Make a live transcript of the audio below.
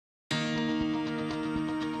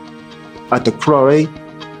At the Kuraray,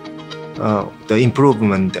 the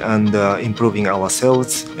improvement and improving our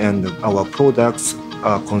sales and our products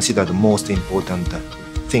are considered the most important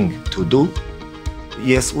thing to do.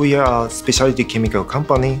 Yes, we are a specialty chemical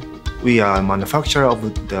company. We are a manufacturer of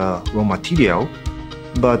the raw material,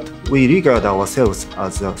 but we regard ourselves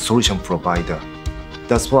as a solution provider.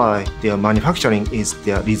 That's why the manufacturing is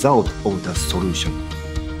the result of the solution.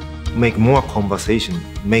 Make more conversation,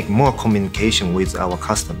 make more communication with our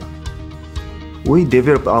customer. We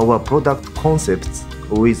develop our product concepts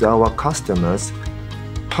with our customers,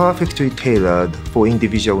 perfectly tailored for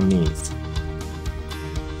individual needs.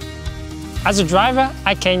 As a driver,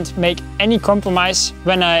 I can't make any compromise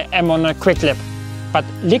when I am on a quick lap. But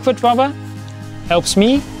liquid rubber helps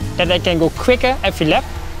me that I can go quicker every lap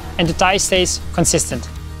and the tire stays consistent.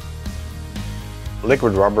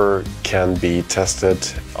 Liquid rubber can be tested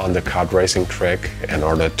on the kart racing track in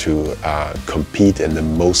order to compete in the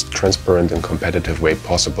most transparent and competitive way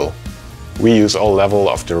possible. We use all levels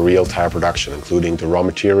of the real tire production, including the raw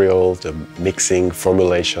material, the mixing,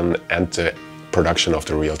 formulation and the production of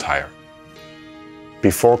the real tire.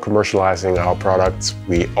 Before commercializing our products,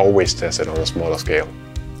 we always test it on a smaller scale.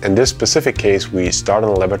 In this specific case, we start in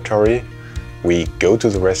a laboratory, we go to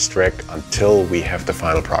the racetrack until we have the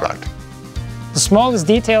final product. The smallest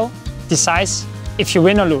detail decides if you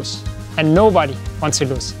win or lose, and nobody wants to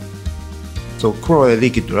lose. So Kuraray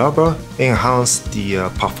Liquid Rubber enhances the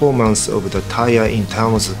performance of the tire in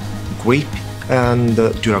terms of grip and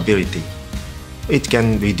durability. It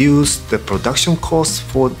can reduce the production costs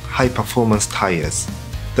for high-performance tires.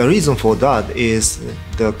 The reason for that is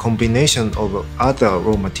the combination of other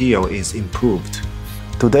raw material is improved.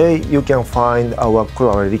 Today, you can find our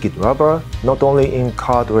Kuraray Liquid Rubber not only in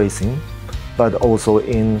kart racing, but also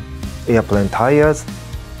in airplane tires,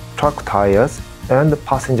 truck tires, and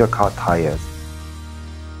passenger car tires.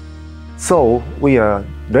 So we are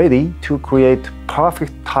ready to create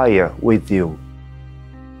perfect tire with you.